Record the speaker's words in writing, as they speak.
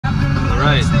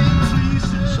Alright,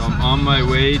 so I'm on my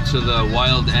way to the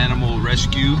wild animal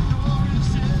rescue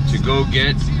to go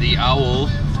get the owl,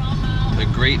 the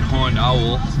great horned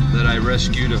owl that I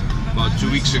rescued about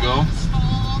 2 weeks ago.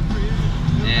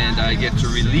 And I get to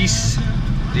release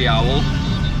the owl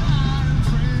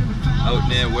out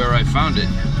near where I found it.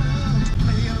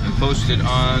 I posted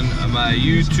on my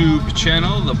YouTube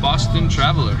channel, The Boston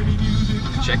Traveler.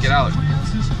 Check it out.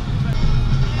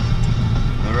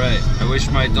 Alright, I wish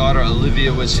my daughter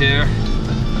Olivia was here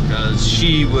because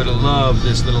she would have loved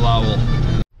this little owl.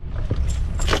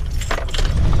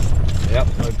 Yep,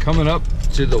 we're coming up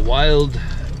to the wild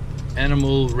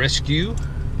animal rescue.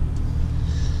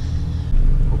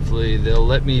 Hopefully they'll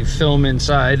let me film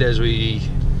inside as we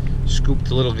scoop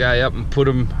the little guy up and put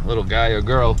him, little guy or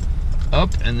girl, up,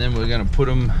 and then we're gonna put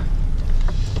him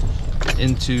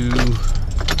into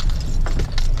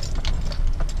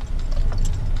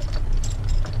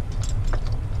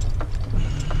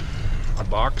a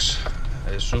box,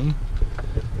 I assume,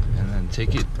 and then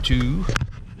take it to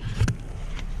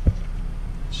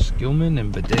Gilman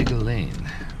and Bodega Lane.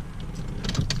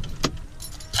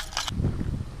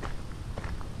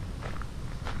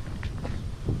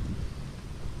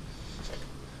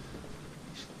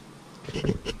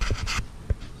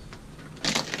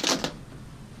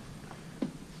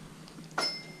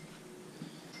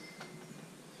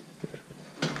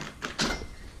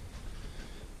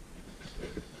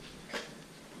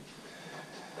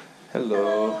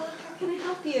 Hello. How can I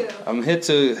help you? I'm here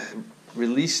to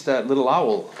release that little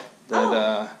owl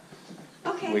that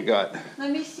okay. we got.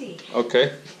 Let me see.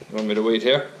 Okay. You want me to wait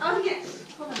here? Oh, yes.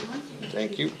 Hold on one second.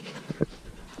 Thank you.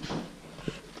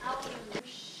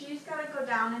 She's got to go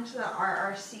down into the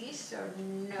RRC, so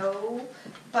no,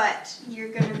 but you're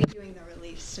going to be doing the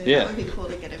release, so Yeah. that would be cool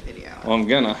to get a video. Well, I'm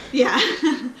gonna. Yeah.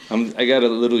 I got a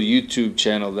little YouTube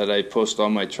channel that I post all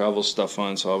my travel stuff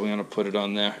on, so I'm gonna put it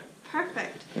on there.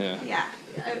 Perfect. Yeah. Yeah.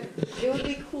 It would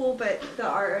be cool, but the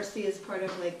RRC is part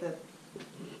of like the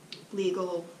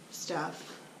legal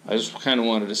stuff. I just kind of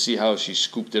wanted to see how she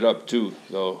scooped it up too,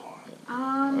 though.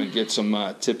 And get some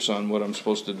tips on what I'm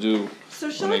supposed to do.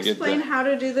 So she'll explain how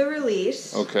to do the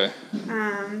release. Okay.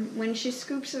 When she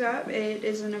scoops it up, it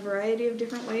is in a variety of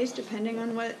different ways depending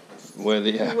on where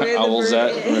the where owl's the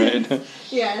at, bird is. right?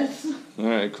 Yes. All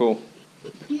right, cool.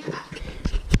 Yeah.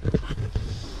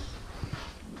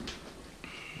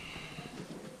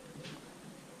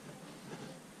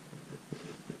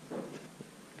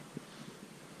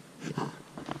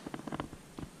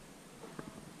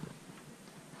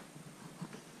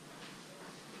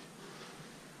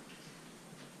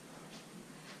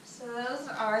 So those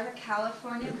are the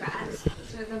California bats.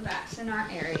 Those are the bats in our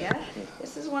area.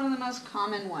 This is one of the most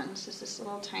common ones. It's this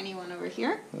little tiny one over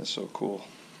here. That's so cool.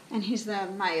 And he's the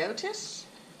Myotis.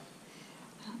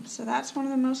 So that's one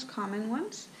of the most common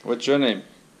ones. What's your name?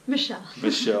 Michelle.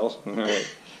 Michelle. All right.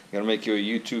 Gotta make you a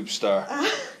YouTube star.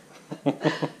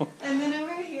 And then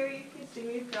over here you can see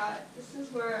we've got, this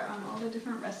is where all the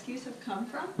different rescues have come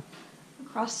from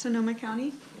across Sonoma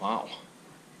County. Wow.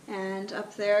 And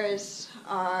up there is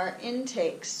our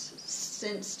intakes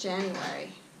since January.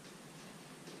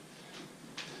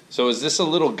 So is this a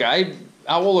little guy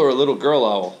owl or a little girl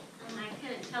owl? I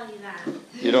couldn't tell you that.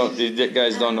 You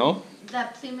guys don't know? The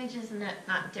plumage is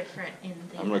not different in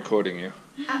the... I'm recording you.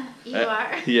 You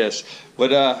are? Yes.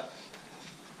 What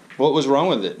was wrong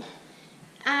with it?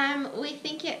 We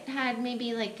think it had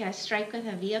maybe like a strike with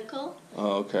a vehicle.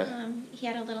 Oh, okay. He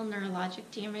had a little neurologic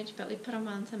damage, but we put him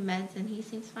on some meds and he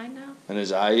seems fine now. And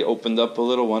his eye opened up a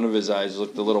little. One of his eyes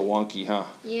looked a little wonky, huh?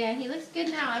 Yeah, he looks good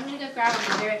now. I'm going to go grab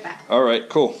him. I'll be right back. All right,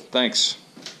 cool. Thanks.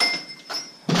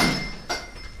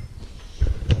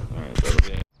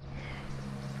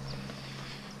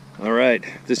 All right,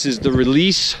 this is the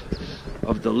release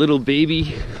of the little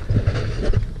baby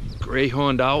gray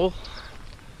horned owl.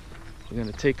 We're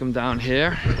gonna take him down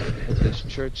here at this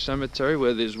church cemetery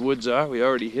where these woods are. We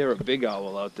already hear a big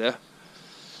owl out there.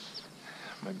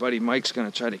 My buddy Mike's gonna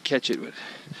try to catch it,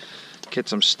 get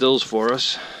some stills for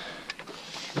us.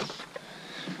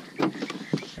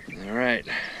 All right.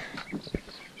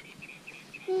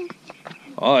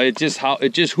 Oh, it just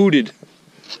hooted.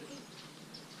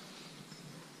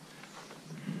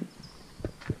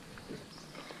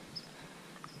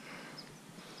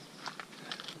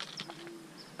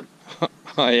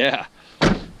 Oh yeah.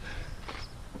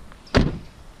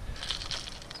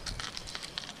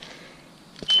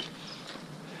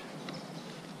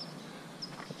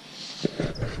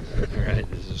 Alright,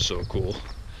 this is so cool.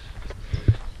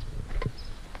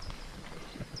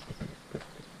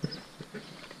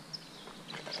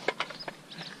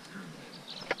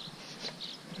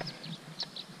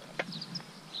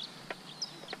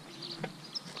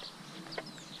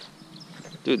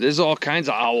 Dude, there's all kinds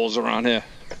of owls around here.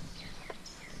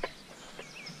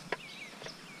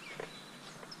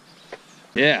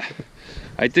 Yeah,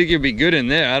 I think you'll be good in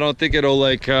there. I don't think it'll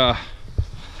like, all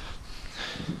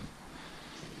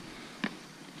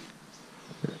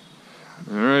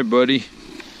right, buddy.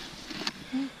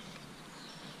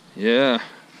 Yeah,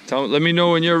 let me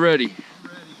know when you're ready.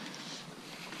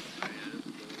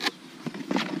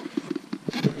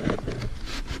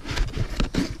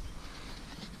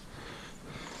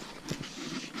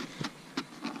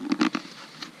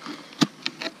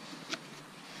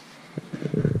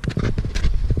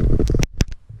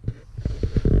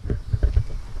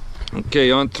 Okay,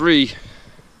 on 3.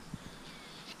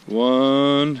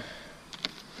 1.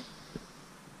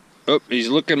 Oh, he's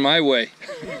looking my way.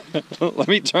 Let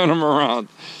me turn him around.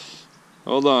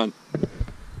 Hold on.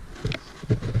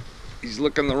 He's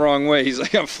looking the wrong way. He's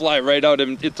like gonna fly right out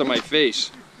into my face.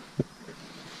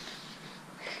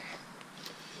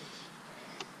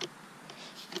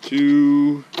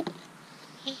 2,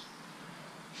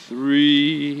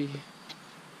 3.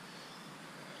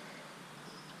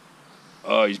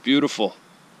 Oh, he's beautiful.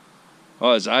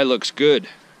 Oh, his eye looks good.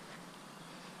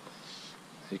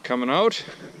 He coming out?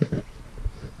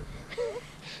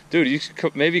 Dude, you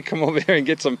should maybe come over here and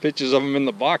get some pictures of him in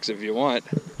the box if you want.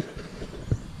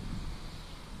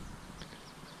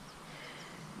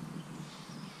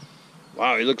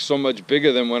 Wow, he looks so much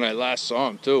bigger than when I last saw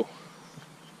him, too.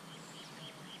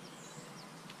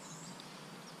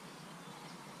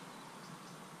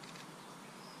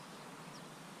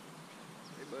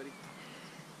 Hey, buddy.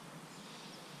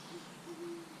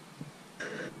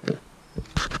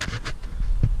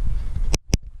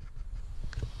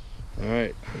 All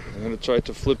right, I'm gonna try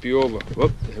to flip you over.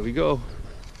 Whoop, there we go.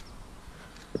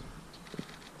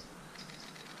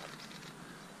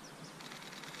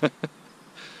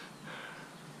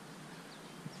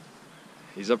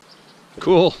 He's up.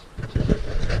 Cool.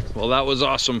 Well, that was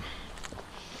awesome.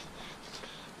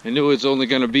 I knew it was only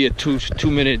gonna be a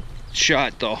two-minute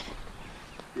shot, though.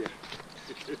 Yeah.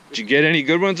 Did you get any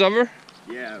good ones of her?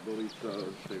 Yeah, I believe so.